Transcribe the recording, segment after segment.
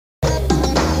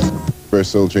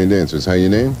First Soul Train dancers. How your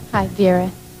name? Hi, Vera.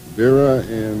 Vera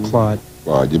and Claude.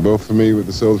 Claude. You're both familiar with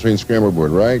the Soul Train Scramble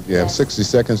Board, right? You have Yes. 60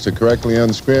 seconds to correctly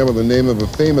unscramble the name of a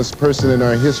famous person in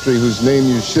our history whose name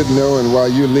you should know. And while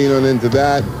you lean on into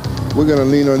that, we're going to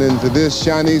lean on into this.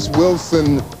 Shanice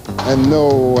Wilson and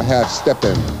No Half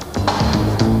Steppin'.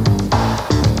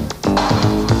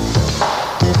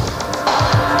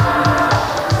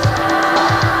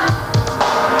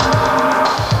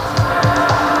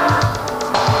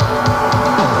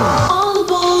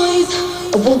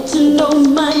 Want to know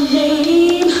my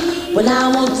name, well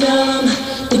I want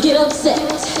them to get upset.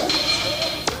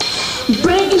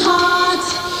 Breaking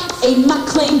hearts ain't my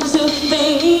claim to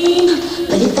fame,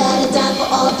 but if that had done for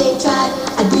all they tried,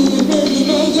 I'd be a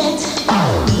millionaire yet.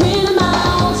 When I'm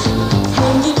out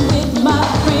hanging with my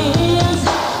friends,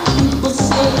 people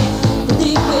say that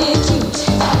they we're cute.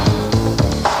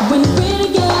 When we're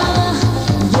together,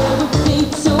 yeah, we're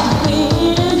paid to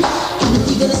win. And if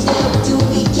you're gonna stay with you,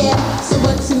 we can. So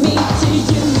what's me to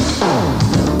you?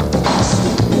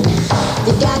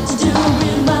 They got to do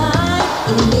it right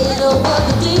in the middle of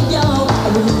the day, y'all,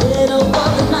 or in the middle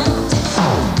of the night.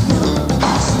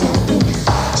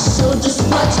 Show just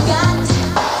what you got.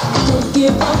 Don't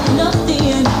give up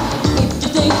nothing if you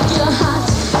think you're hot.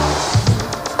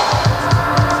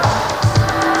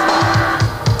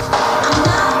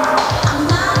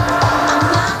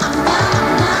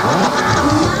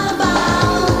 I'm not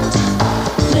about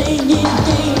playing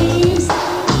games.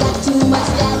 I got too much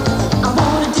that I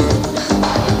wanna do.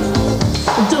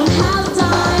 Don't have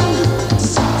time to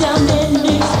sit down and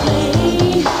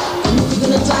explain. And if you're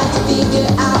gonna try to figure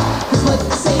out what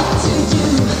I say to you,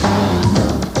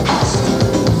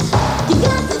 you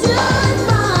got to do it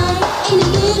right in the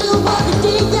middle of the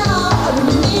day, y'all, or in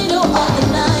the middle of the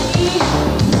night.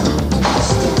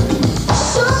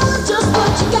 Show just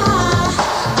what you got.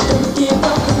 Don't give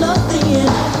up nothing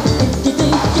if you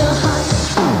think you're hot.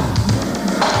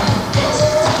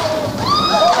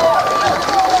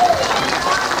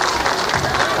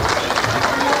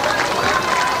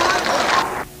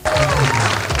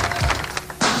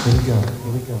 Here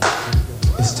we go.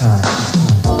 It's time.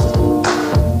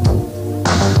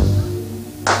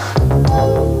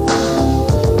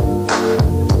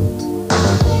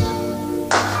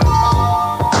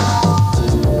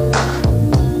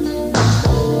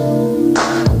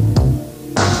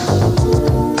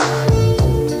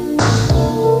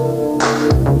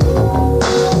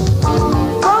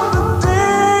 From the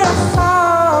day I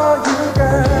saw you,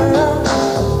 girl,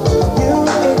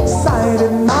 you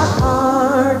excited my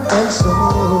heart and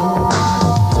soul.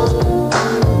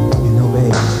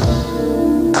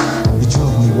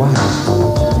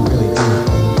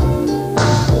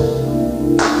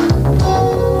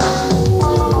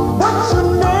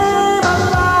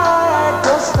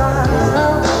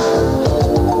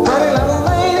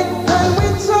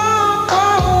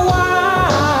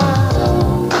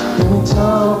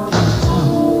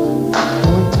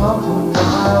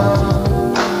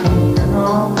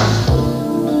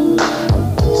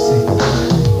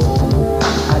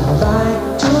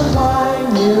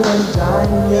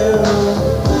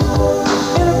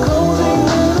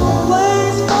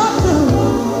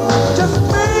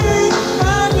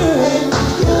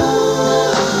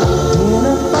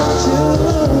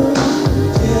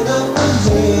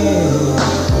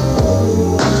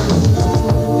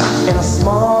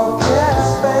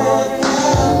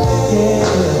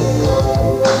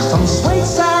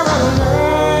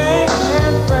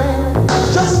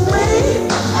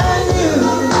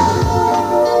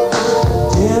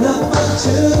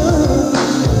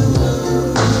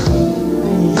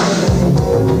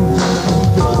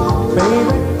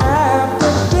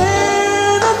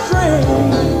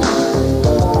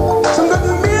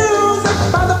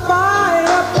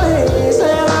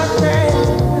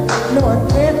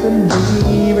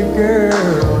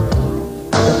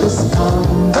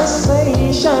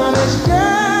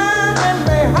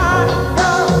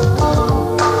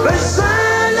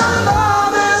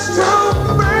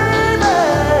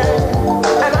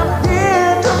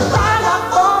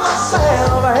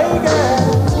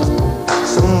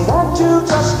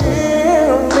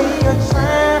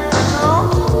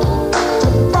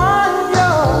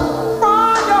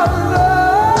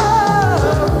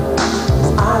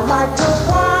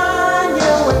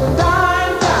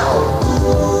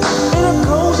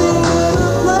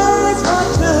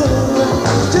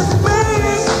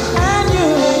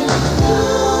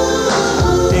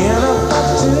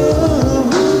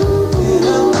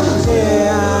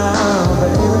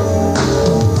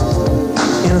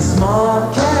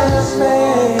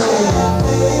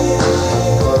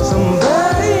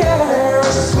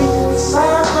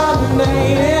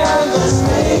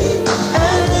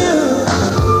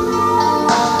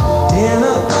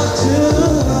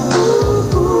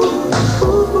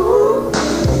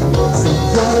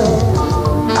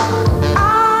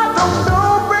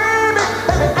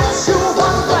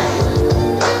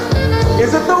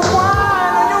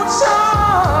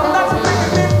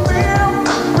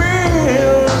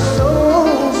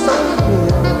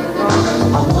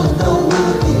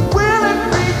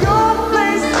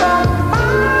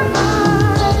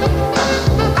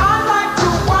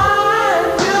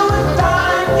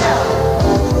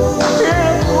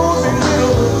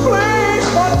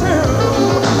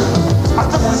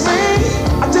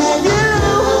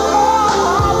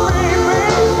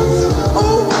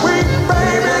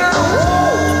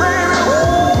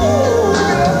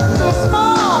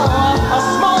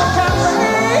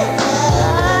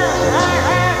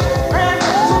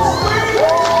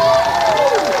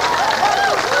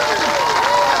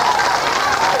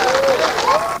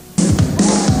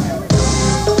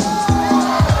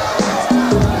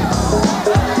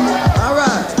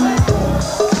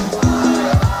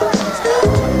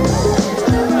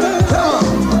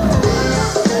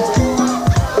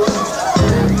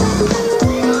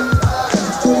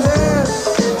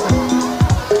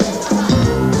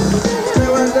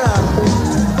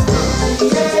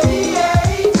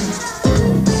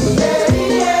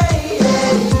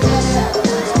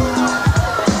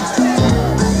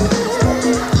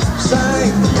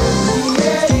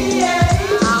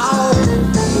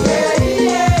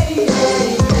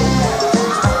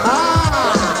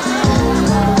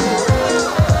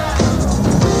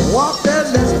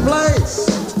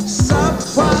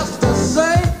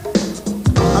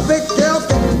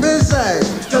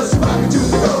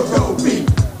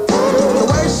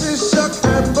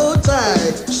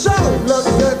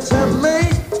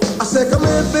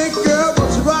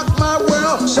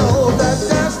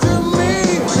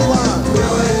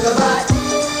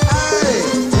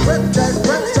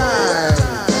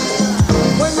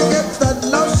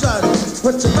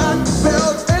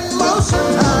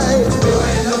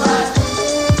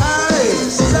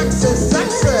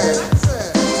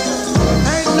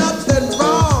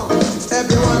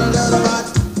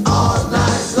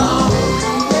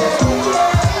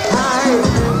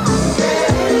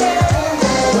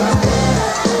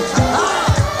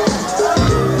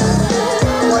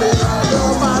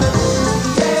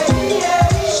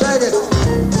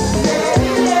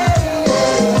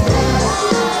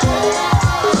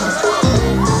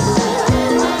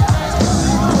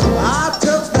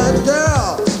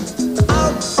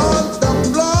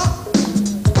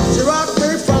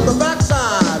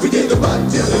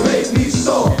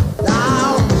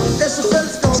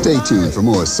 tuned for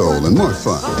more soul and more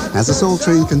fun as the Soul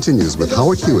Train continues with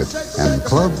Howard Hewitt and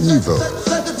Club Nouveau.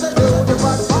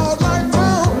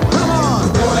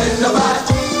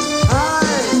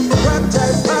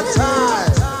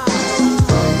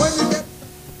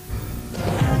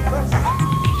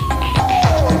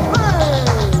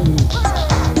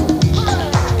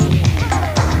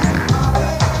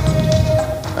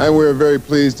 And we're very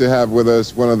pleased to have with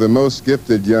us one of the most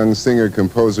gifted young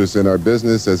singer-composers in our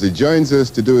business as he joins us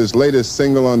to do his latest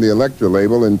single on the Elektra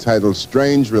label entitled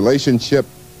Strange Relationship.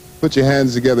 Put your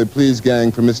hands together, please,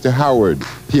 gang, for Mr. Howard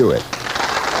Hewitt.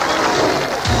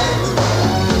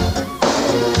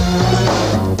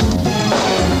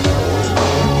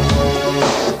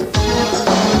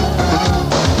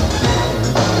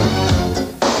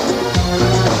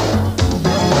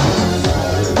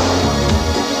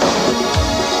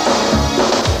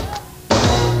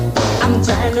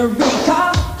 Trying to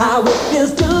recall how it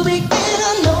feels to be in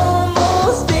a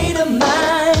normal state of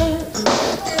mind.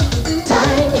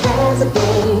 Time has a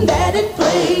game that it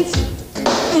plays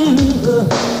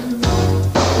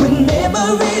with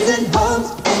memories and hopes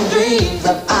and dreams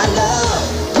of our love.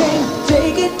 Can't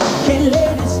take it, can't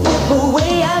let it slip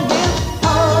away. I give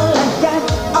all I got,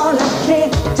 all I can,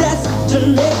 just to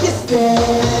make you stay.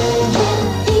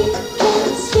 Can't eat,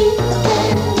 can't sleep,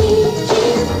 and we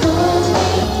keep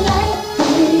going like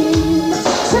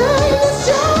time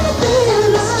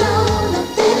is strong,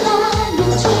 the line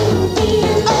between me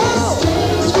and this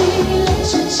strange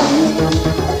relationship.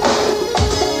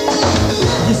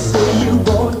 You say you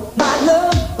want my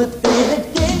love, but then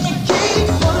again you keep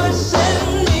pushing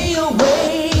me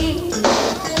away.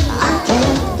 I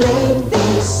can't play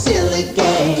these silly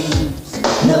games,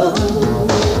 no.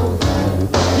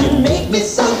 You make me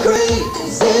so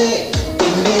crazy.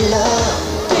 Give me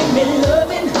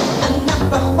loving, enough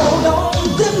to hold on.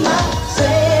 My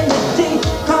sanity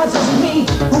causes me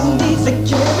who needs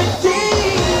security.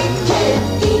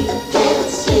 Can't eat, can't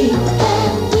sleep,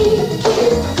 and we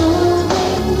keep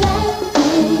going like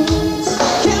this.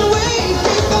 Can we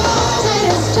keep on? Time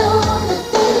is strong,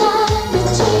 the line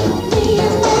between me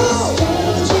and this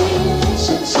strange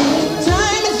relationship.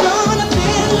 Time is gonna be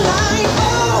like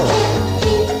can't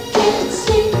eat, can't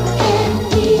sleep, and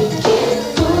we keep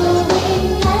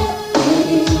going like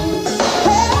this.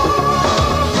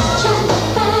 Trying to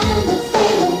find the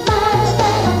frame of mind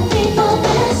that I need for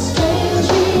this strange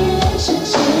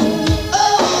relationship.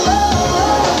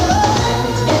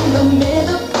 In the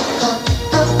middle,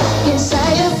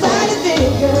 inside your body,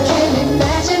 figure. Can't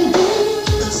imagine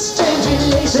this strange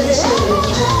relationship.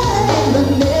 In the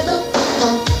middle,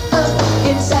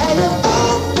 inside your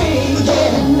body,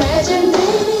 can't imagine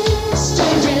this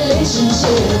strange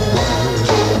relationship.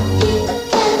 Can't eat,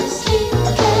 can't sleep,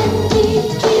 can't we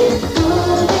keep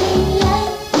going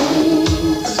like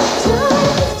this?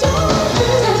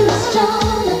 Time is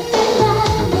strong, the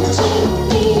line between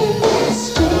me and this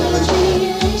strange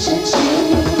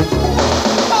relationship.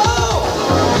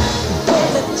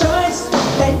 There's a choice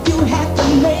that you have to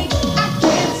make. I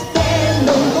can't stand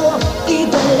no more.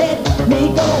 Either let me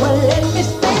go or let me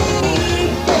stay.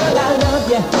 Girl, I love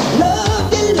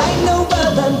you like no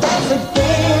other. That's a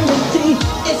guarantee.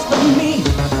 It's for me.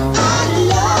 I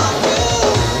love you.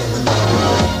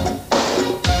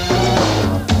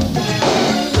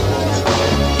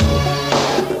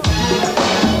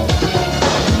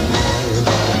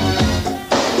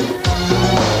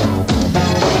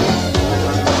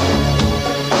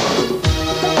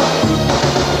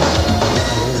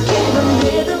 In the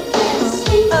middle,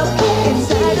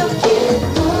 inside of you,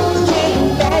 can't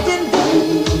imagine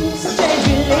this strange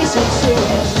relationship.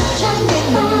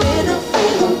 In the middle,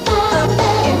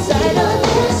 inside of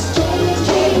this,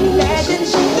 can't imagine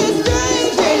this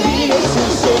strange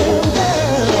relationship.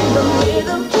 In the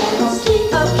middle,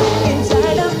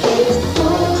 inside of you,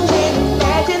 can't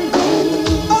imagine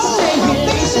this strange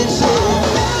relationship.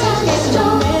 In the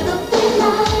middle,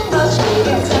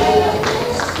 inside of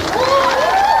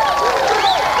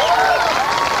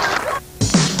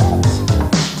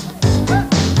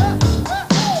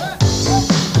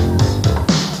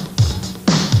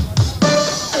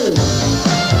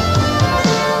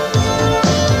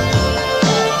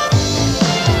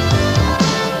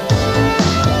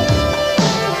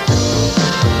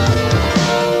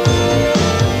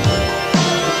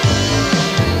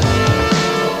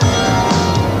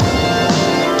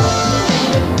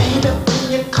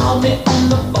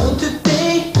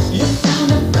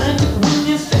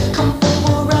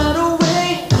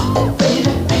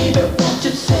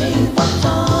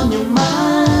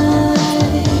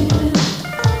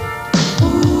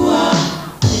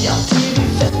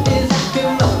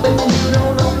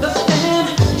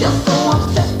Just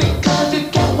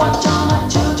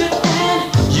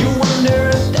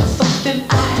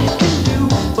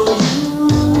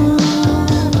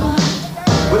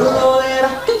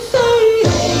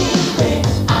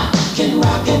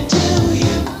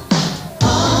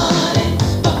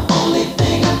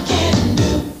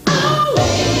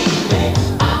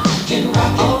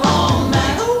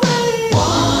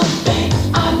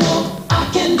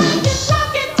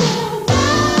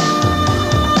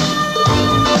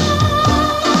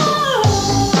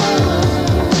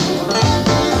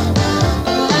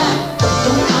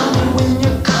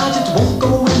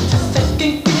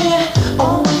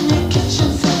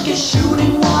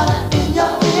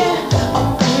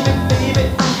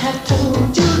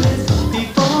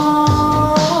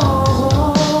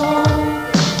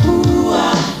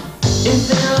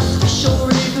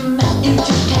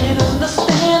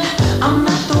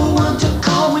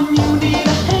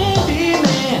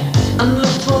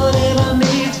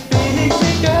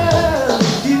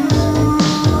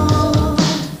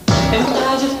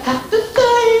have to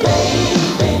say,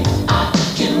 baby, I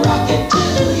can rock it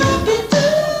till you get to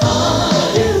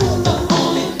you. The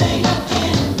only thing I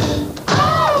can do.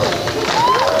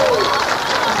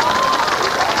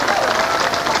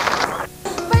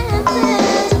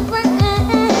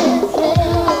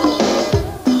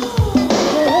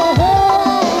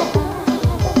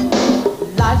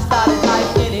 Life started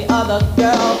like any other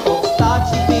girl. Folks thought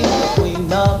she'd be the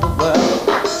queen of the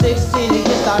world. 16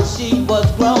 years thought she was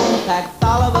grown. Packed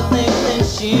all of her things and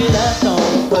she left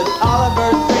home. Put all of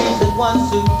her dreams in one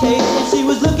suitcase. And she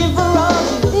was looking for all,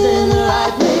 she was in the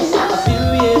right place. A few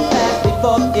years passed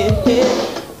before it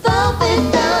hit.